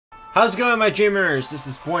How's it going, my dreamers? This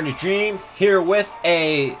is Born to Dream here with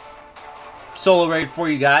a solo raid for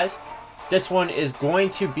you guys. This one is going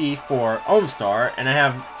to be for Omastar, and I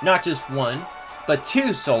have not just one, but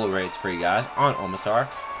two solo raids for you guys on Omastar.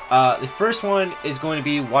 The first one is going to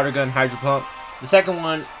be Water Gun Hydro Pump. The second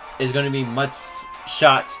one is going to be Mud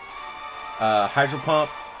Shot Hydro Pump.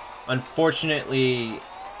 Unfortunately,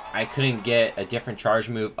 I couldn't get a different charge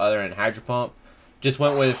move other than Hydro Pump. Just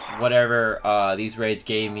went with whatever these raids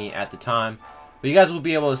gave me at the time. But you guys will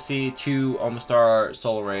be able to see two Omastar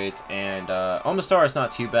solo raids, and Omastar is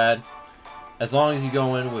not too bad. As long as you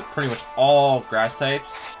go in with pretty much all grass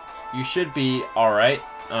types, you should be alright.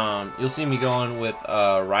 You'll see me going with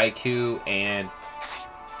Raikou, and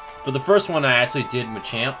for the first one I actually did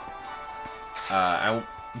Machamp. I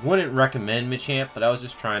wouldn't recommend Machamp, but I was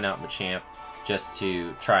just trying out Machamp just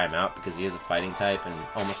to try him out because he is a fighting type and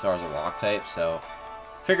Omastar is a rock type, so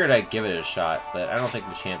figured I'd give it a shot, but I don't think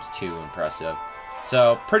Machamp's too impressive.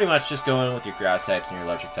 So pretty much just going with your grass types and your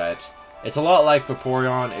electric types. It's a lot like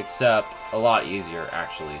Vaporeon, except a lot easier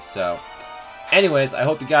actually. So anyways, I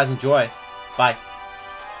hope you guys enjoy. Bye.